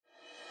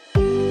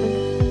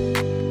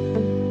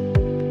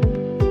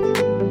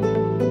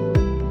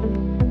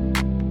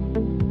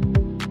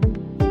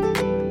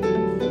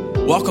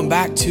Welcome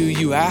back to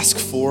You Ask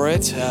For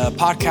It, a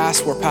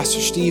podcast where Pastor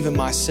Steve and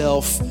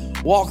myself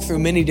walk through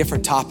many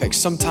different topics.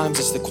 Sometimes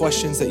it's the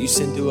questions that you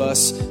send to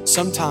us.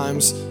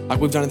 Sometimes,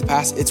 like we've done in the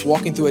past, it's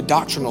walking through a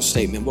doctrinal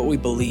statement, what we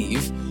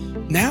believe.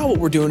 Now what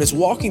we're doing is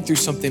walking through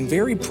something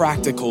very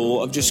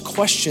practical of just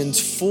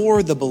questions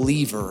for the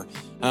believer.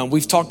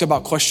 We've talked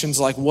about questions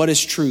like, what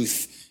is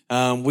truth?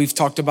 We've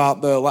talked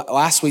about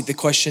last week, the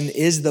question,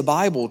 is the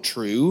Bible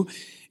true?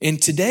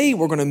 And today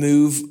we're going to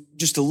move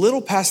just a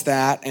little past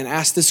that and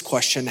ask this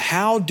question,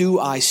 how do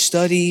I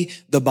study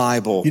the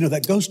Bible? You know,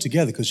 that goes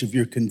together because if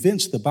you're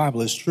convinced the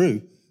Bible is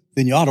true,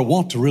 then you ought to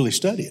want to really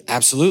study it.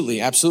 Absolutely,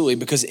 absolutely,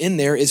 because in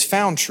there is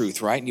found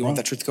truth, right? And you want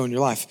that truth to go in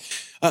your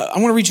life. I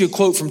want to read you a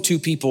quote from two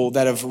people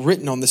that have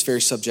written on this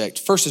very subject.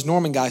 First is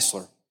Norman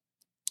Geisler.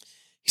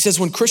 He says,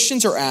 when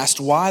Christians are asked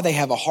why they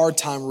have a hard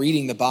time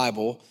reading the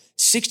Bible,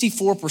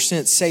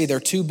 64% say they're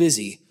too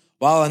busy,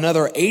 while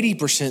another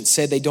 80%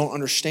 said they don't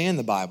understand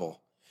the Bible.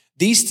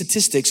 These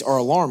statistics are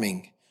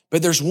alarming,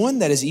 but there's one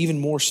that is even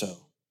more so.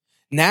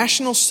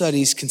 National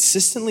studies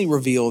consistently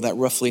reveal that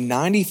roughly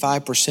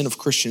 95% of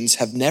Christians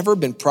have never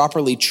been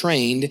properly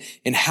trained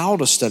in how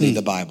to study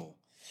the Bible.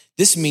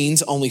 This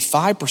means only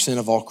 5%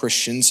 of all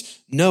Christians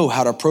know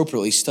how to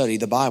appropriately study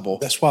the Bible.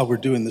 That's why we're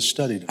doing this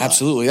study tonight.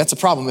 Absolutely. That's a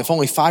problem. If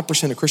only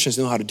 5% of Christians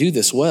know how to do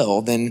this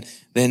well, then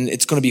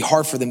it's going to be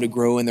hard for them to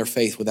grow in their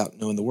faith without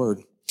knowing the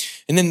Word.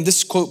 And then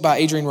this quote by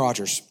Adrian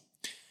Rogers.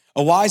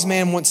 A wise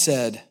man once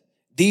said,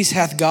 "These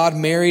hath God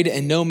married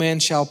and no man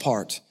shall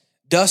part.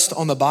 Dust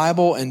on the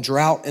Bible and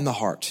drought in the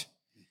heart.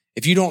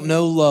 If you don't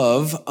know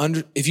love,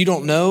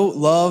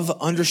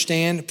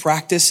 understand,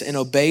 practice, and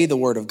obey the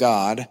word of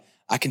God,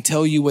 I can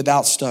tell you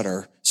without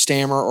stutter,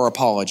 stammer, or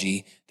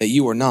apology that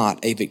you are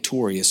not a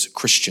victorious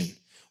Christian."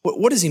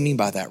 What does he mean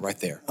by that right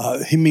there?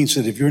 He means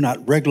that if you're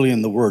not regularly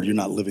in the Word, you're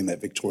not living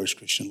that victorious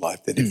Christian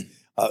life. That if,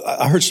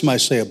 I heard somebody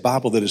say a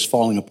Bible that is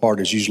falling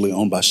apart is usually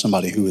owned by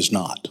somebody who is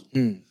not.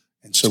 And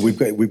so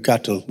we've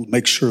got to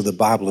make sure the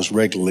Bible is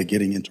regularly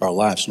getting into our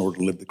lives in order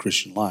to live the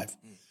Christian life.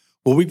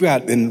 Well, we've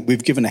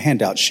given a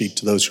handout sheet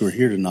to those who are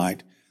here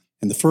tonight.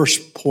 And the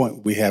first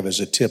point we have as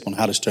a tip on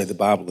how to study the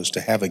Bible is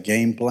to have a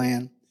game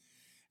plan.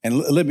 And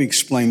let me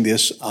explain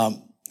this.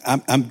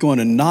 I'm going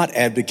to not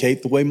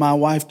advocate the way my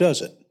wife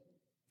does it.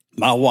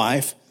 My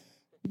wife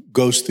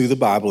goes through the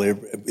Bible.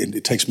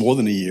 It takes more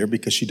than a year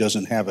because she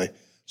doesn't have a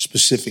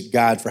specific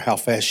guide for how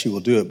fast she will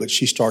do it. But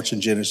she starts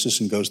in Genesis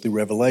and goes through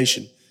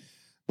Revelation.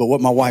 But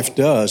what my wife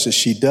does is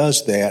she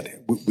does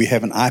that. We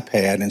have an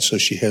iPad, and so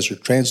she has her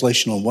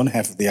translation on one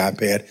half of the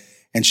iPad,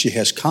 and she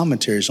has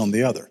commentaries on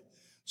the other.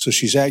 So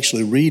she's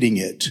actually reading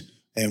it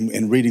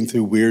and reading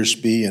through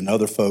Wiersbe and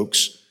other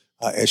folks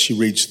as she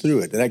reads through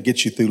it. And that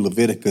gets you through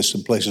Leviticus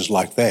and places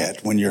like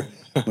that when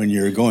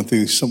you're going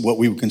through what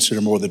we would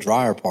consider more the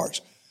drier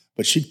parts.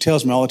 But she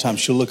tells me all the time,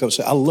 she'll look up and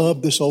say, I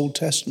love this Old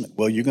Testament.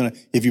 Well,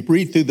 if you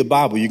read through the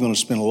Bible, you're going to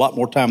spend a lot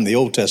more time in the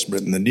Old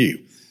Testament than the New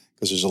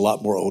because there's a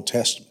lot more Old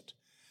Testament.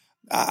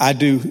 I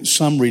do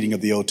some reading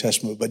of the Old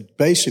Testament, but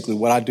basically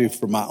what I do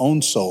for my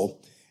own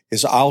soul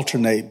is I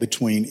alternate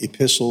between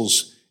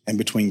epistles and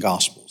between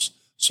gospels.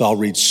 So I'll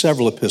read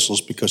several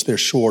epistles because they're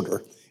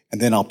shorter, and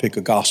then I'll pick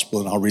a gospel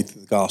and I'll read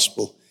through the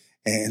gospel.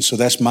 And so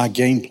that's my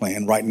game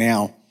plan. Right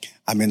now,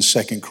 I'm in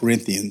 2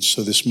 Corinthians.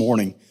 So this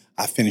morning,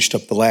 I finished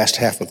up the last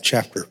half of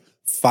chapter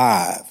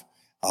 5.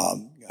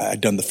 I'd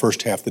done the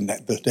first half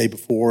the day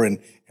before. And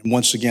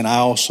once again, I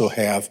also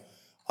have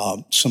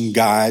some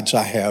guides.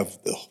 I have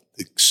the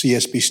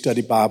CSB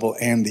Study Bible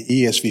and the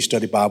ESV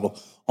Study Bible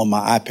on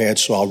my iPad.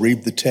 So I'll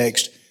read the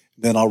text,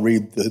 then I'll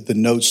read the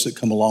notes that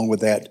come along with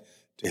that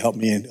to help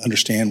me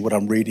understand what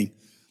I'm reading.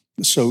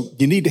 So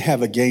you need to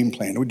have a game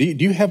plan. Do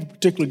you have a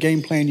particular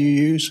game plan you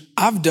use?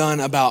 I've done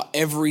about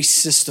every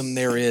system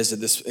there is at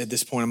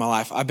this point in my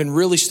life. I've been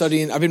really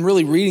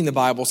reading the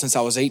Bible since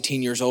I was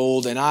 18 years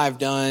old, and I've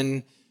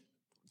done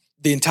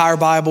the entire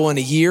Bible in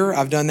a year.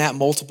 I've done that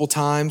multiple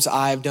times.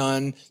 I've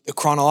done the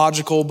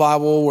chronological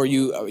Bible where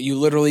you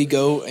literally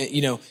go,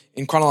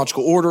 in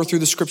chronological order through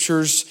the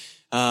scriptures.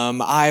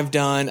 I've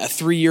done a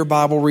 3-year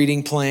Bible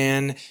reading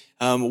plan.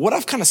 What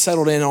I've kind of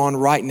settled in on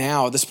right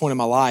now at this point in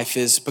my life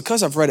is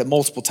because I've read it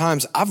multiple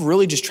times, I've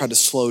really just tried to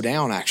slow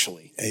down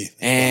actually.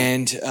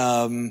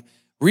 And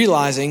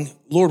realizing,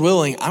 Lord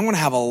willing, I'm going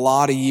to have a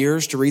lot of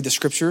years to read the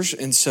scriptures.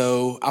 And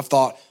so I've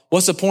thought,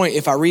 what's the point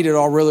if I read it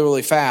all really,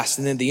 really fast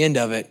and then at the end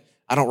of it,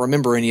 I don't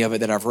remember any of it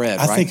that I've read,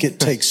 right? I think it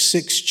takes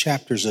 6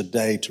 chapters a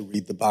day to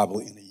read the Bible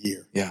in a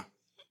year. Yeah.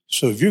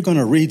 So if you're going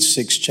to read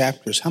 6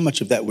 chapters, how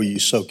much of that will you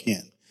soak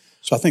in?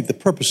 So I think the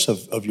purpose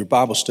of your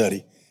Bible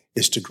study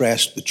is to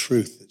grasp the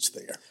truth that's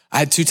there. I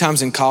had 2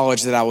 times in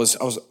college that I was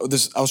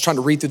trying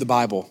to read through the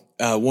Bible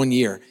 1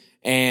 year,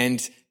 and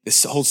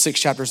this whole 6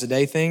 chapters a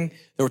day thing.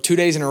 There were 2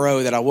 days in a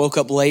row that I woke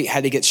up late,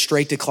 had to get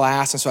straight to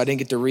class, and so I didn't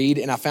get to read.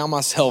 And I found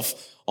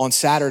myself on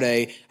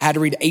Saturday, I had to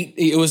read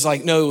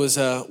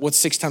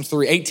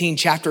 18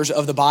 chapters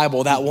of the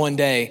Bible that one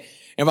day.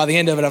 And by the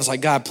end of it, I was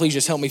like, God, please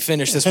just help me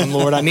finish this one,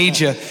 Lord. I need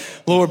you.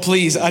 Lord,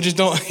 please. I just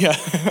don't, yeah.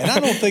 And I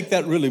don't think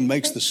that really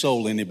makes the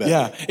soul any better.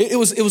 Yeah, it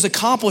was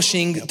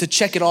accomplishing to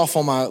check it off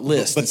on my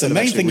list. But the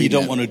main thing you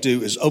don't want to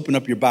do is open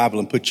up your Bible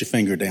and put your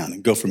finger down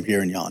and go from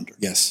here and yonder.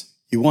 Yes.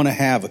 You want to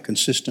have a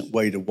consistent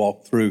way to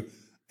walk through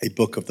a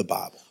book of the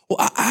Bible. Well,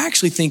 I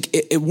actually think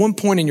at one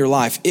point in your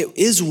life, it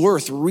is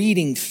worth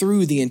reading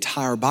through the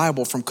entire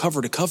Bible from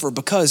cover to cover,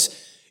 because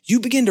you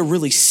begin to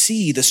really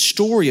see the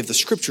story of the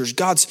scriptures,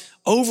 God's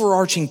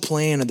overarching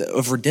plan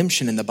of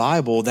redemption in the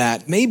Bible,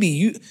 that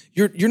maybe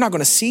you're not going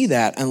to see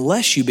that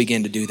unless you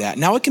begin to do that.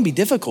 Now, it can be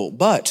difficult,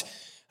 but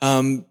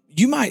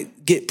you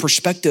might get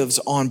perspectives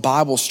on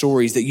Bible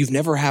stories that you've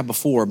never had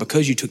before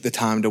because you took the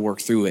time to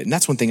work through it. And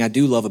that's one thing I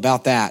do love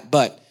about that.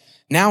 But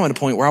now at a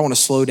point where I want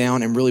to slow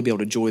down and really be able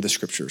to enjoy the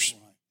scriptures.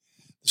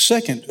 The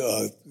second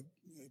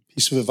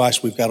piece of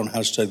advice we've got on how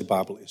to study the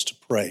Bible is to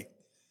pray.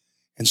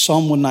 In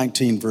Psalm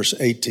 119, verse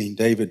 18,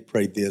 David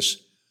prayed this: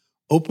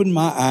 "Open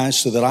my eyes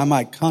so that I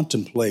might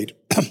contemplate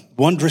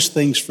wondrous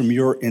things from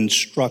your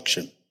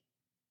instruction."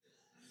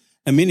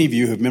 And many of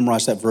you have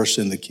memorized that verse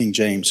in the King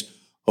James: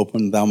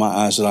 "Open thou my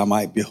eyes that I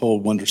might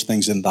behold wondrous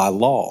things in thy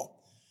law."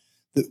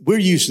 We're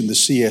using the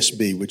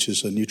CSB, which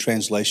is a new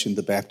translation.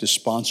 The Baptist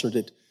sponsored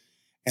it.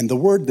 And the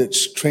word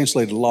that's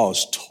translated law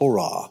is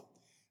Torah,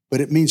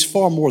 but it means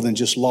far more than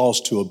just laws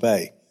to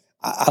obey.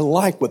 I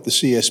like what the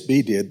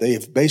CSB did. They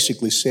have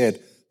basically said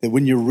that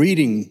when you're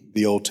reading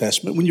the Old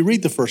Testament, when you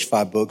read the first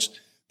 5 books,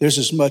 there's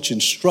as much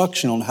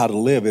instruction on how to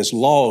live as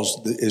laws,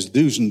 as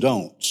do's and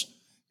don'ts.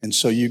 And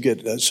so you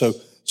get, so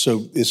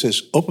it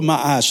says, open my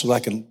eyes so that I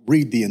can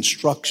read the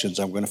instructions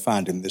I'm going to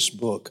find in this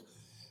book.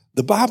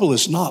 The Bible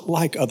is not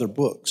like other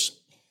books.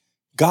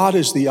 God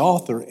is the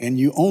author, and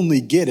you only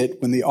get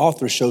it when the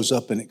author shows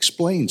up and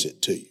explains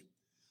it to you.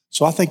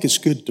 So I think it's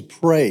good to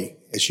pray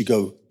as you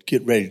go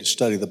get ready to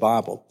study the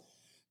Bible,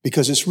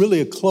 because it's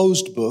really a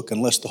closed book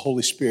unless the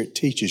Holy Spirit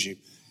teaches you.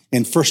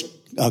 In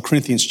 1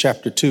 Corinthians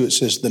chapter 2, it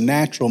says, "The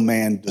natural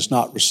man does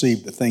not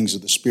receive the things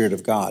of the Spirit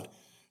of God.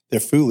 They're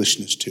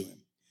foolishness to him."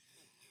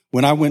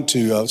 When I went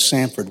to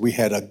Samford, we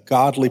had a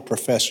godly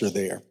professor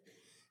there,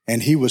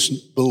 and he was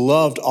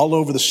beloved all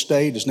over the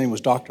state. His name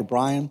was Dr.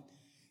 Bryan.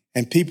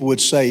 And people would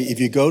say,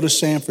 if you go to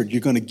Samford, you're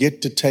going to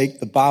get to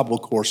take the Bible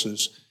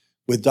courses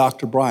with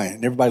Dr. Bryan.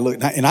 And everybody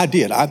looked, and I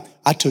did.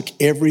 I took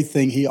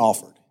everything he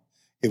offered.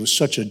 It was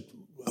such a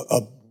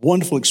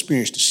wonderful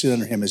experience to sit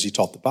under him as he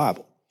taught the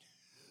Bible.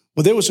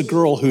 Well, there was a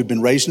girl who had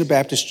been raised in a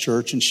Baptist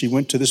church, and she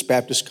went to this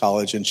Baptist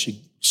college, and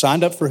she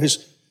signed up for his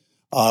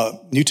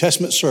New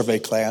Testament survey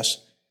class.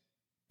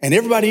 And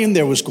everybody in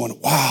there was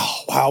going, wow,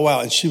 wow,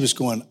 wow. And she was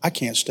going, I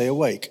can't stay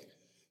awake.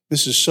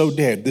 This is so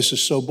dead. This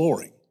is so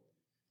boring.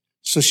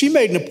 So she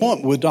made an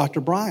appointment with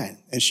Dr. Bryan,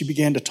 and she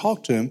began to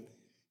talk to him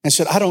and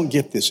said, I don't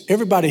get this.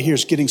 Everybody here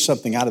is getting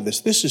something out of this.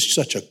 This is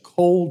such a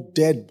cold,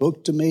 dead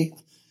book to me.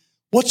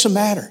 What's the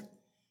matter?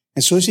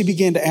 And so as he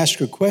began to ask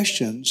her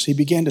questions, he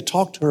began to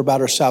talk to her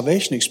about her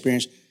salvation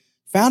experience,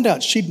 found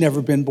out she'd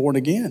never been born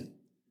again.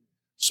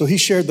 So he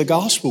shared the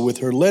gospel with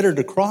her, led her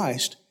to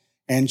Christ,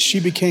 and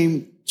she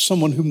became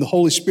someone whom the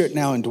Holy Spirit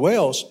now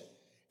indwells.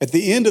 At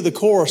the end of the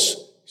course,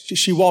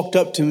 she walked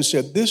up to him and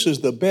said, this is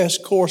the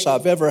best course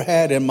I've ever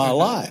had in my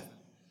life.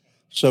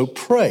 So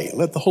pray.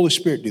 Let the Holy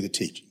Spirit do the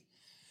teaching.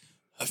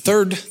 A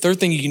third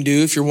thing you can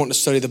do if you're wanting to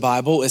study the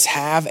Bible is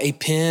have a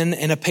pen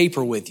and a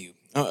paper with you.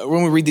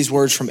 When we read these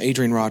words from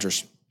Adrian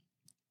Rogers,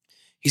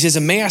 he says,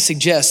 and may I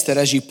suggest that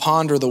as you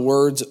ponder the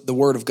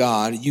word of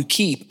God, you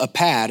keep a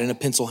pad and a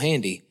pencil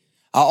handy.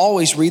 I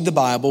always read the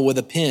Bible with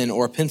a pen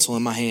or a pencil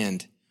in my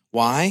hand.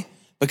 Why?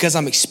 Because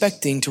I'm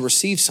expecting to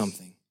receive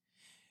something.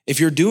 If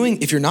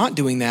you're not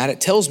doing that,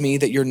 it tells me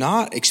that you're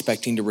not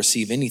expecting to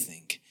receive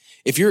anything.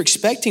 If you're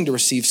expecting to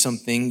receive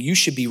something, you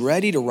should be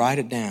ready to write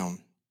it down.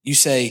 You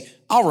say,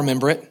 I'll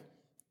remember it.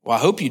 Well, I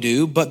hope you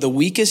do, but the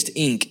weakest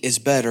ink is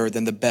better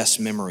than the best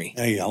memory.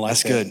 Hey, I like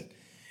That's that. Good.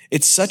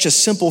 It's such a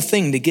simple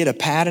thing to get a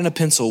pad and a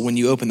pencil when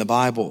you open the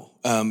Bible.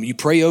 You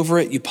pray over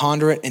it, you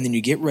ponder it, and then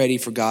you get ready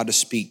for God to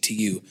speak to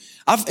you.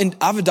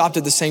 I've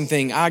adopted the same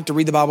thing. I like to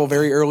read the Bible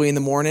very early in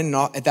the morning.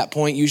 Not at that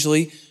point,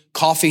 usually.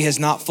 Coffee has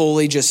not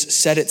fully just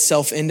set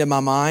itself into my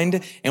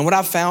mind. And what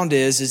I've found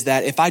is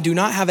that if I do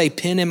not have a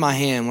pen in my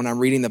hand when I'm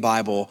reading the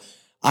Bible,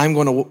 I'm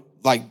going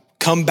to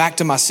come back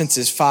to my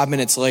senses 5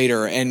 minutes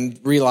later and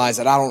realize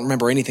that I don't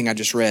remember anything I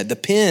just read. The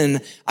pen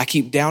I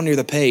keep down near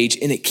the page,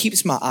 and it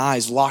keeps my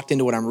eyes locked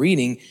into what I'm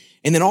reading.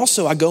 And then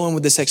also I go in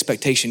with this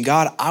expectation,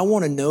 God, I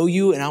want to know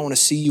you and I want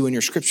to see you in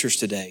your scriptures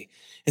today.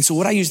 And so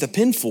what I use the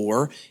pen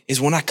for is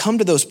when I come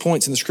to those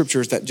points in the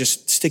scriptures that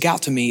just stick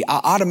out to me,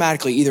 I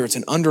automatically, either it's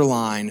an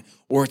underline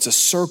or it's a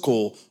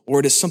circle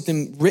or it is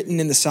something written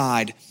in the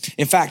side.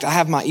 In fact, I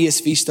have my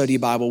ESV study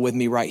Bible with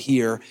me right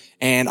here.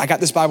 And I got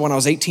this Bible when I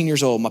was 18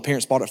 years old. My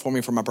parents bought it for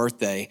me for my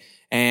birthday.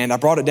 And I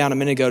brought it down a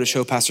minute ago to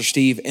show Pastor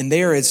Steve. And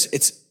there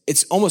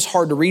it's almost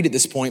hard to read at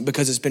this point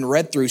because it's been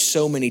read through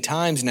so many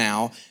times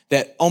now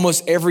that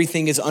almost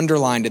everything is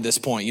underlined at this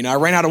point. You know, I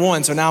ran out of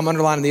one, so now I'm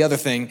underlining the other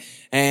thing.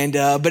 And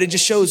but it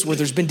just shows where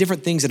there's been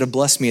different things that have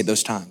blessed me at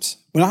those times.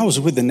 When I was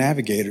with the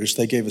Navigators,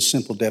 they gave a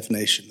simple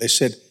definition. They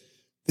said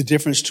the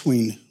difference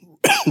between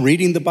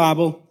reading the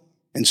Bible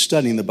and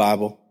studying the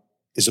Bible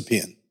is a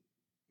pen.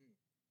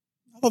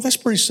 Oh, that's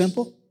pretty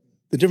simple.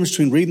 The difference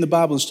between reading the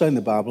Bible and studying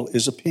the Bible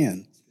is a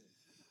pen.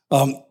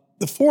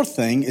 The fourth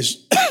thing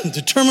is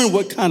determine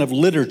what kind of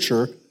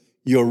literature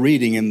you're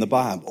reading in the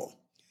Bible.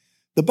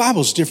 The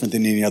Bible is different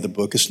than any other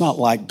book. It's not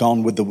like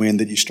Gone with the Wind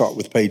that you start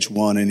with page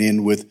 1 and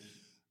end with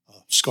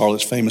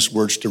Scarlett's famous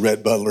words to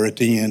Rhett Butler at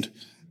the end.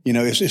 You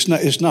know, it's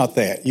not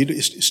that.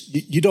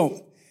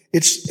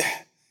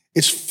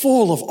 It's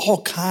full of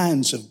all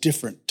kinds of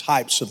different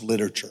types of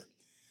literature.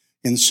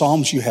 In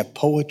Psalms, you have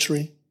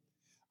poetry,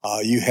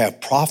 you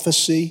have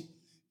prophecy,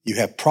 you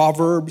have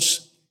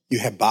proverbs, you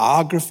have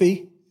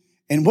biography.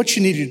 And what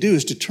you need to do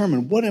is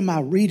determine, what am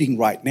I reading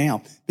right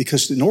now?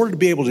 Because in order to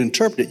be able to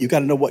interpret it, you've got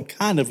to know what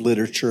kind of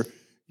literature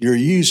you're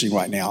using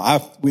right now.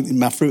 In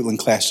my Fruitland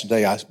class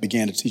today, I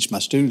began to teach my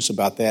students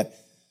about that.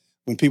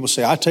 When people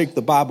say, I take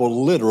the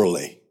Bible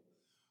literally.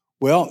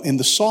 Well, in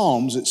the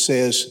Psalms, it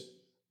says,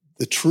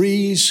 the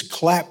trees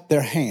clap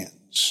their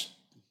hands.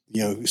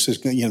 You know, it says,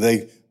 you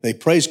know, they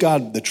praise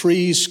God, the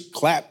trees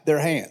clap their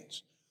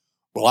hands.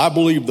 Well, I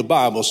believe the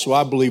Bible, so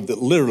I believe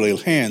that literally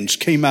hands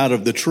came out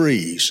of the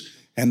trees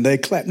and they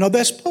clap. No,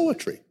 that's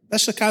poetry.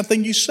 That's the kind of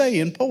thing you say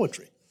in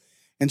poetry.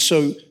 And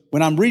so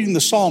when I'm reading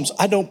the Psalms,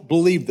 I don't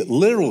believe that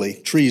literally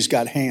trees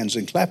got hands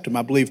and clapped them.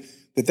 I believe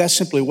that that's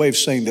simply a way of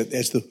saying that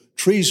as the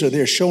trees are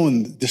there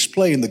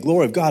displaying the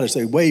glory of God as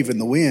they wave in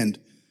the wind,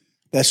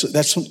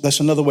 that's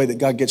another way that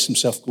God gets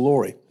himself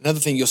glory. Another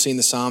thing you'll see in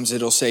the Psalms,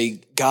 it'll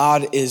say,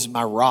 God is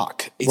my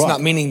rock. It's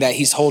not meaning that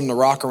he's holding a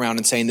rock around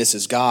and saying this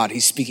is God.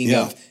 He's speaking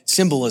of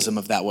symbolism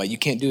of that way. You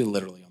can't do it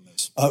literally on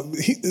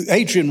this.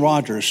 Adrian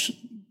Rogers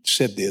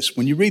said this,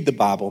 when you read the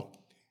Bible,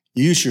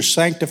 use your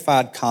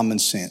sanctified common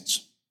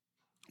sense.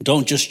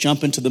 Don't just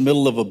jump into the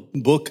middle of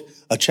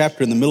a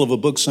chapter in the middle of a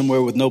book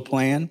somewhere with no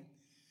plan.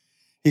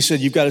 He said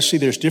you've got to see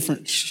there's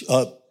different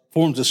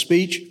forms of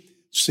speech.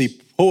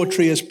 See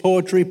poetry as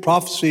poetry,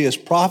 prophecy as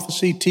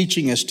prophecy,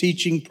 teaching as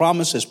teaching,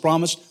 promise as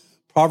promise,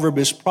 proverb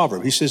as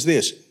proverb. He says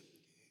this,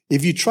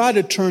 if you try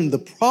to turn the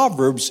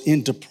proverbs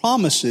into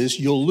promises,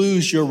 you'll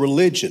lose your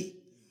religion.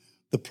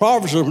 The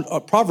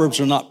proverbs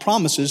are not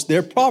promises,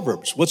 they're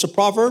proverbs. What's a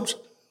proverb?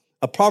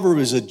 A proverb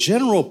is a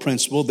general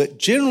principle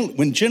that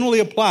when generally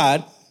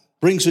applied,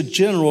 brings a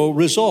general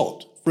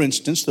result. For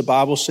instance, the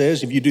Bible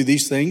says if you do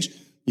these things,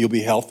 you'll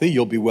be healthy,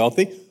 you'll be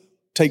wealthy.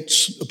 Take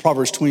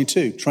Proverbs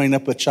 22, train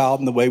up a child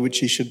in the way which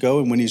he should go,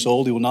 and when he's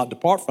old, he will not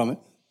depart from it.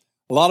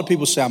 A lot of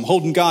people say, I'm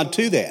holding God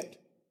to that.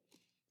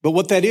 But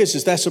what that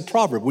is that's a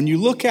proverb. When you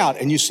look out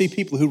and you see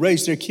people who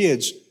raise their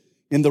kids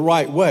in the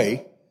right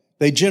way,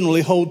 they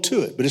generally hold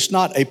to it. But it's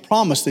not a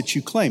promise that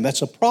you claim.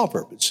 That's a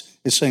proverb. It's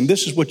saying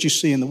this is what you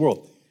see in the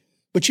world.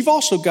 But you've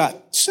also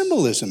got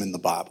symbolism in the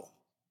Bible.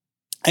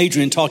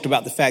 Adrian talked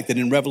about the fact that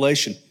in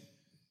Revelation,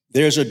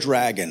 there's a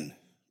dragon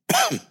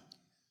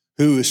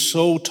who is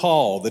so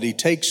tall that he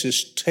takes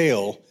his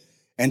tail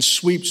and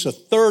sweeps a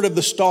third of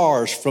the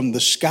stars from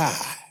the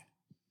sky.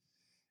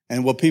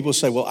 And what people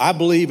say, well, I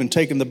believe in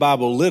taking the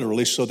Bible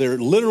literally, so there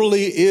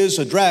literally is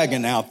a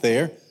dragon out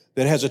there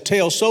that has a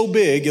tail so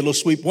big it'll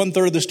sweep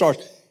 1/3 of the stars.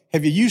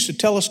 Have you used a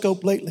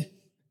telescope lately?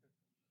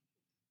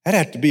 That'd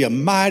have to be a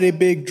mighty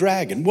big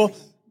dragon. Well,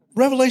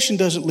 Revelation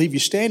doesn't leave you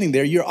standing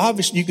there. You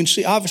can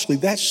see, obviously,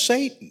 that's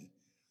Satan.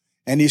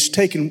 And he's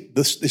taken,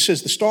 it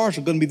says the stars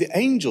are going to be the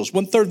angels.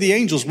 1/3 of the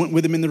angels went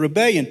with him in the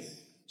rebellion.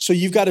 So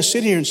you've got to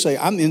sit here and say,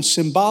 I'm in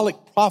symbolic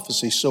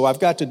prophecy, so I've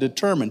got to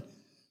determine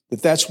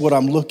that that's what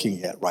I'm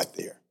looking at right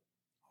there.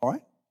 All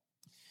right?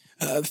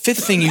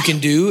 Fifth thing you can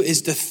do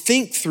is to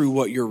think through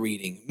what you're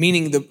reading,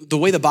 meaning the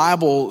way the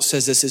Bible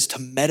says this is to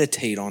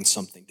meditate on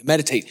something, to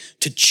meditate,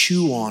 to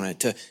chew on it,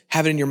 to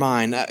have it in your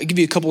mind. I'll give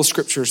you a couple of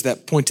scriptures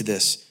that point to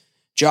this.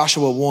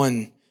 Joshua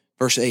 1,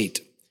 verse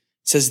 8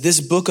 says, this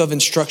book of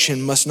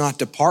instruction must not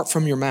depart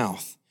from your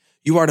mouth.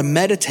 You are to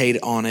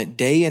meditate on it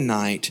day and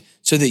night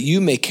so that you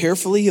may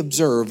carefully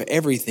observe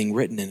everything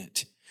written in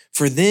it.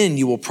 For then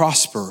you will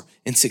prosper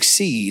and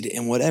succeed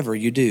in whatever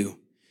you do.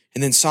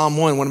 And then Psalm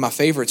 1, one of my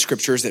favorite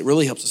scriptures that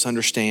really helps us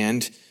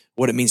understand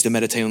what it means to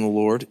meditate on the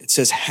Lord. It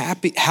says,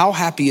 how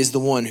happy is the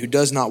one who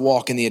does not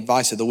walk in the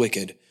advice of the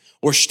wicked,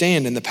 or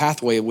stand in the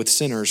pathway with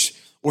sinners,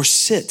 or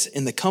sit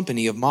in the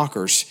company of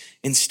mockers.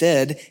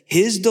 Instead,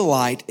 his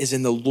delight is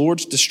in the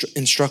Lord's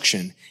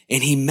instruction,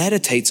 and he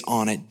meditates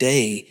on it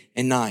day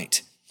and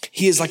night.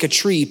 He is like a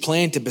tree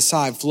planted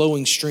beside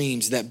flowing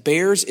streams that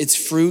bears its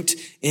fruit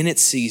in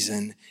its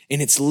season,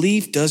 and its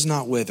leaf does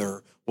not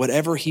wither.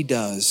 Whatever he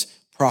does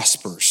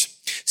prospers.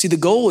 See, the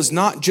goal is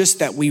not just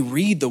that we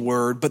read the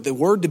word, but the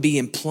word to be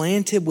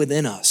implanted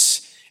within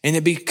us, and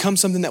it becomes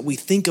something that we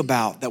think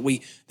about, that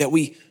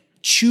we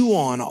chew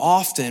on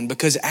often,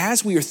 because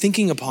as we are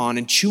thinking upon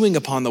and chewing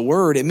upon the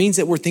word, it means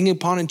that we're thinking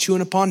upon and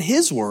chewing upon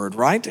his word,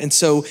 right? And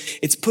so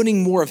it's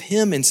putting more of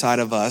him inside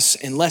of us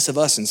and less of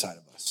us inside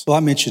of us. Well,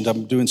 I mentioned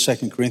I'm doing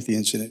 2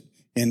 Corinthians,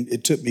 and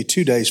it took me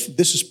 2 days.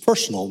 This is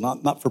personal,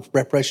 not for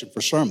preparation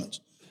for sermons.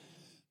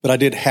 But I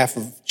did half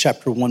of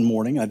chapter 1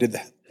 morning. I did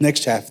the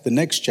next half, the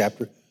next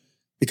chapter,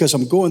 because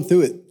I'm going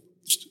through it,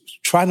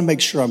 trying to make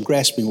sure I'm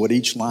grasping what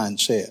each line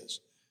says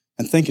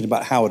and thinking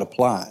about how it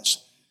applies.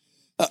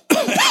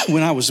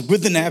 When I was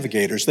with the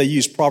Navigators, they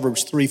used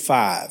Proverbs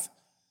 3:5,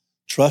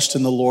 trust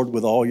in the Lord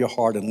with all your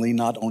heart and lean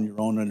not on your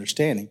own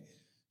understanding,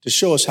 to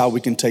show us how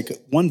we can take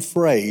one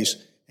phrase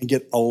and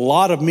get a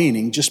lot of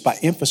meaning just by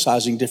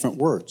emphasizing different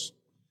words.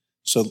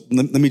 So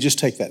let me just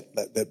take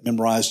that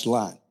memorized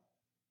line.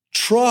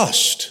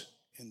 Trust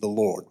in the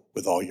Lord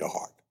with all your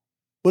heart.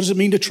 What does it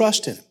mean to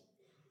trust in him?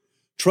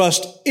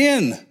 Trust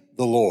in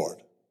the Lord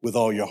with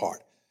all your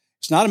heart.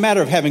 It's not a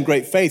matter of having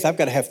great faith. I've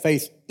got to have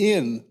faith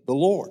in the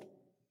Lord.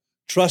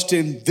 Trust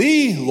in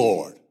the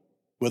Lord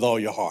with all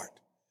your heart.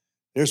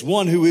 There's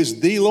one who is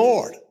the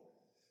Lord.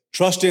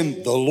 Trust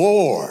in the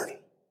Lord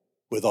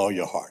with all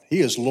your heart. He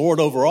is Lord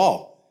over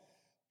all.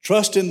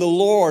 Trust in the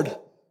Lord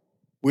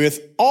with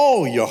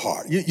all your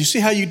heart. You see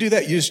how you do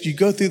that? You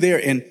go through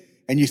there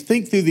and you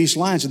think through these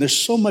lines, and there's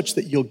so much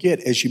that you'll get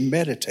as you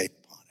meditate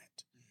upon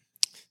it.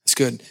 That's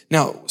good.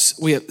 Now,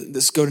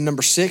 let's go to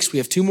number 6. We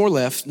have 2 more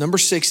left. Number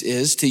 6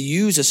 is to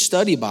use a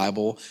study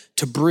Bible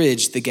to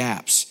bridge the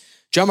gaps.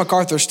 John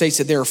MacArthur states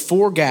that there are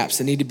 4 gaps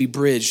that need to be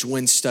bridged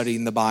when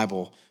studying the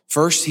Bible.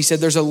 First, he said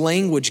there's a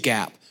language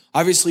gap.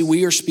 Obviously,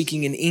 we are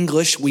speaking in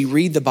English. We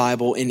read the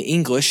Bible in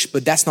English,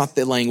 but that's not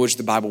the language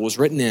the Bible was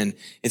written in.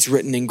 It's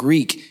written in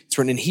Greek. It's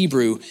written in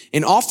Hebrew.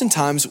 And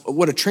oftentimes,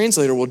 what a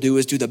translator will do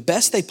is do the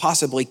best they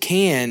possibly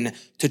can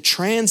to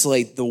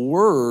translate the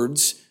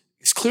words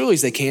as clearly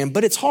as they can,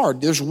 but it's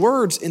hard. There's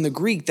words in the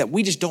Greek that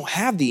we just don't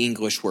have the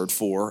English word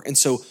for. And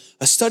so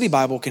a study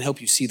Bible can help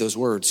you see those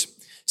words.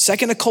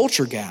 Second, a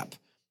culture gap.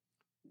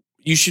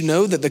 You should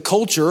know that the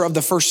culture of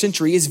the first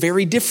century is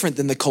very different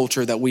than the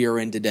culture that we are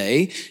in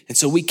today. And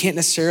so we can't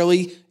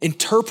necessarily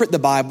interpret the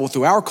Bible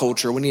through our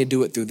culture. We need to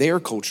do it through their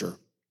culture.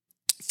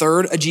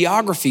 Third, a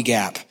geography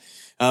gap.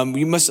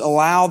 You must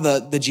allow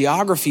the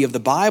geography of the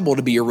Bible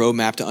to be your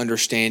roadmap to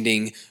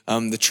understanding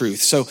the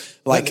truth. So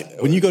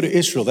when you go to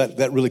Israel,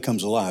 that really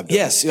comes alive.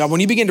 Yes. When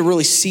you begin to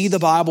really see the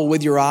Bible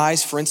with your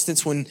eyes, for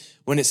instance, when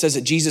it says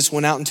that Jesus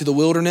went out into the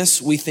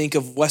wilderness, we think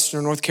of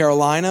Western North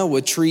Carolina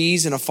with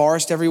trees and a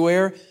forest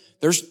everywhere.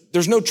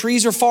 There's no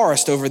trees or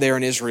forest over there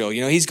in Israel.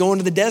 You know, he's going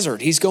to the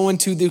desert. He's going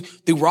to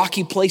the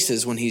rocky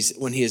places when he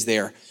is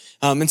there.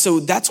 And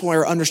so that's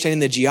where understanding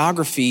the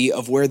geography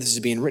of where this is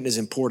being written is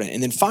important.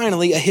 And then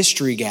finally, a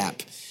history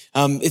gap.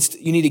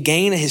 You need to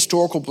gain a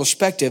historical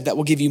perspective that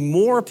will give you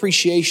more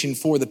appreciation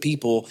for the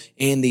people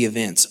and the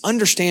events.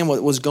 Understand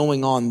what was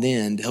going on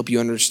then to help you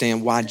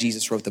understand why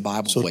Jesus wrote the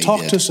Bible. So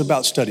talk to us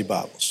about study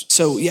Bibles.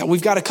 So yeah, I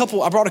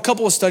brought a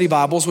couple of study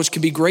Bibles, which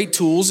can be great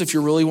tools if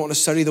you're really wanting to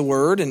study the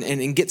Word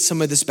and get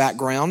some of this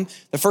background.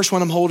 The first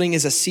one I'm holding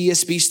is a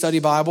CSB study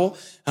Bible.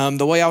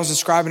 The way I was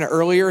describing it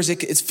earlier is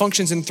it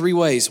functions in 3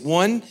 ways.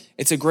 One,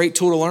 it's a great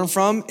tool to learn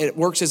from. It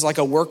works as like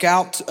a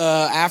workout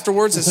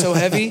afterwards. It's so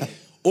heavy.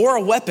 Or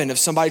a weapon. If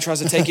somebody tries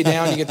to take you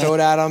down, you can throw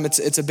it at them.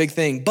 It's a big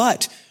thing.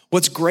 But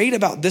what's great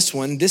about this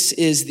one, this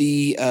is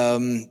the,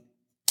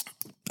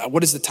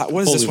 what is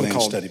this one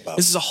called?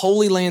 This is a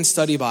Holy Land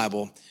Study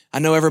Bible. I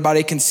know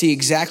everybody can see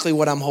exactly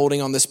what I'm holding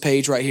on this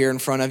page right here in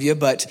front of you.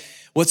 But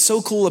what's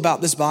so cool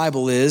about this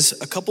Bible is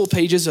a couple of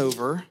pages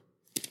over,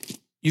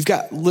 you've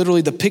got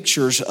literally the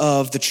pictures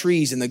of the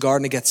trees in the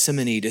Garden of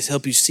Gethsemane to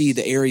help you see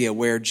the area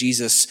where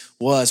Jesus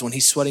was when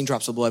he's sweating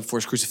drops of blood for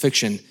his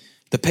crucifixion.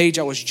 The page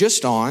I was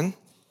just on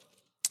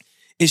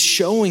is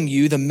showing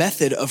you the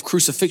method of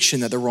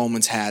crucifixion that the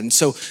Romans had. And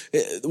so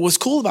what's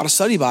cool about a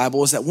study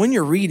Bible is that when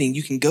you're reading,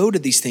 you can go to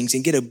these things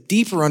and get a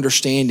deeper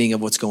understanding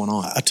of what's going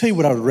on. I'll tell you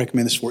what I would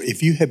recommend this for.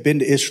 If you have been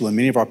to Israel, and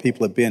many of our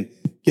people have been,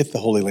 get the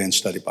Holy Land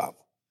Study Bible,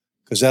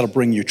 because that'll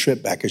bring your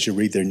trip back as you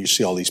read there and you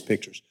see all these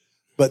pictures.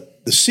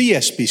 But the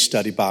CSB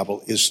Study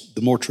Bible is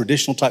the more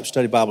traditional type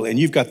study Bible, and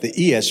you've got the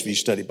ESV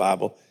Study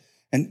Bible.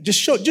 And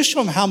just show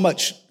them how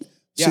much.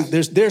 Yeah.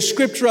 See, there's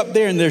scripture up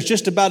there, and there's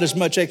just about as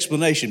much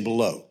explanation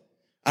below.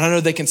 I don't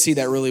know they can see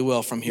that really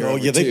well from here. Oh,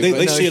 yeah,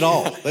 they see it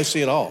all. They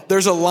see it all.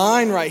 There's a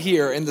line right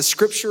here, and the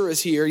scripture is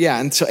here. Yeah,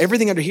 and so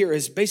everything under here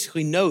is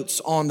basically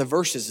notes on the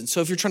verses. And so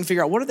if you're trying to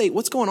figure out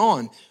what's going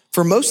on,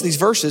 for most of these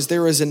verses,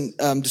 there is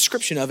a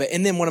description of it.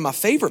 And then one of my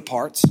favorite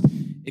parts,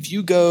 if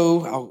you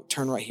go, I'll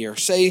turn right here.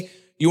 Say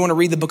you want to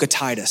read the book of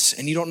Titus,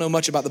 and you don't know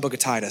much about the book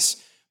of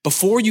Titus.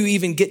 Before you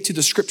even get to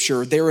the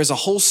scripture, there is a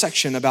whole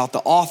section about the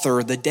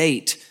author, the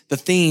date, the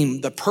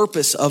theme, the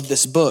purpose of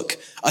this book,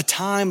 a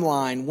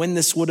timeline, when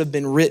this would have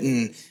been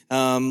written,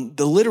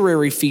 the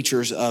literary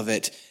features of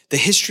it, the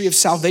history of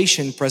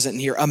salvation present in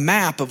here, a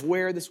map of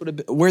where this would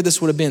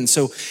have been.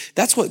 So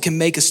that's what can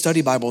make a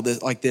study Bible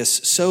like this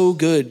so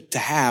good to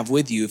have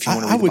with you if you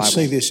want to read the Bible. I would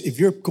say this, if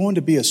you're going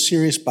to be a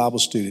serious Bible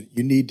student,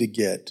 you need to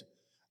get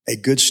a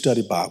good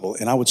study Bible,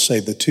 and I would say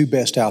the two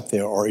best out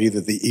there are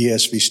either the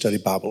ESV Study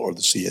Bible or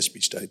the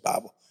CSB Study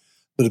Bible,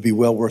 but it'd be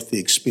well worth the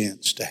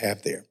expense to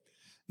have there.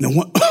 Now,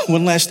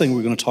 one last thing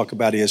we're going to talk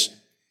about is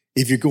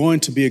if you're going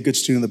to be a good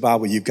student of the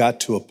Bible, you've got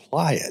to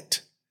apply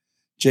it.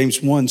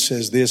 James 1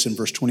 says this in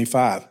verse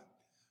 25,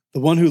 the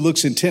one who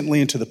looks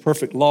intently into the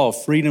perfect law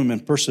of freedom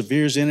and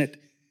perseveres in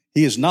it,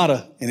 he is not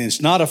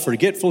a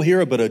forgetful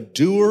hearer, but a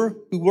doer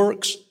who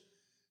works.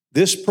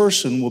 This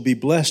person will be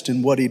blessed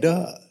in what he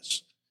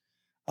does.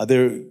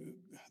 There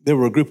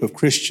were a group of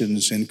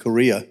Christians in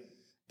Korea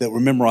that were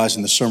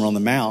memorizing the Sermon on the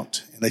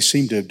Mount, and they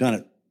seemed to have done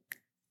it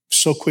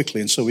so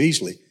quickly and so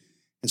easily.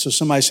 And so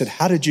somebody said,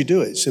 how did you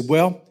do it? He said,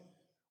 well,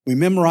 we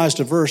memorized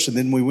a verse and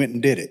then we went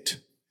and did it.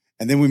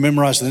 And then we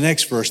memorized the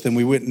next verse, then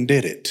we went and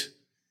did it.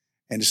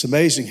 And it's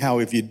amazing how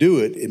if you do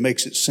it, it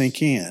makes it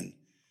sink in.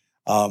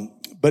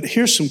 But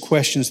here's some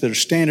questions that are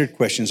standard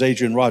questions.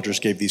 Adrian Rogers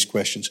gave these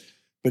questions.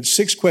 But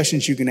 6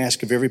 questions you can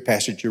ask of every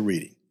passage you're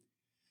reading.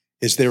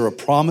 Is there a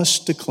promise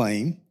to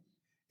claim?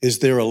 Is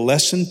there a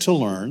lesson to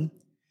learn?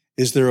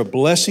 Is there a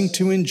blessing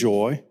to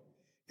enjoy?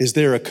 Is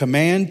there a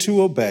command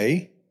to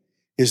obey?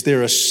 Is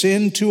there a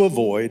sin to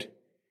avoid?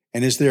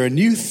 And is there a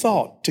new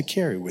thought to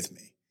carry with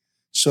me?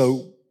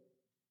 So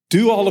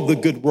do all of the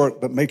good work,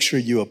 but make sure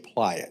you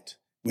apply it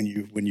when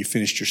you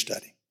finished your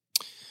study.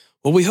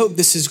 Well, we hope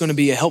this is going to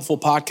be a helpful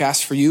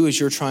podcast for you as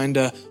you're trying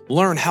to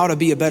learn how to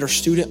be a better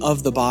student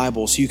of the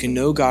Bible so you can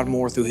know God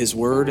more through His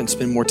Word and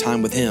spend more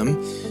time with Him.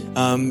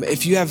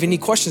 If you have any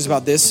questions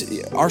about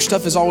this, our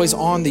stuff is always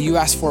on the You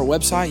Asked For It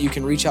website. You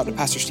can reach out to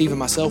Pastor Steve and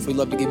myself. We'd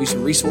love to give you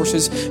some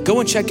resources. Go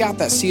and check out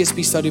that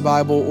CSB Study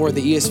Bible or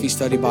the ESV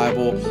Study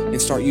Bible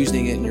and start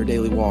using it in your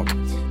daily walk.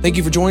 Thank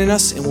you for joining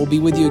us, and we'll be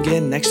with you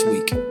again next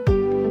week.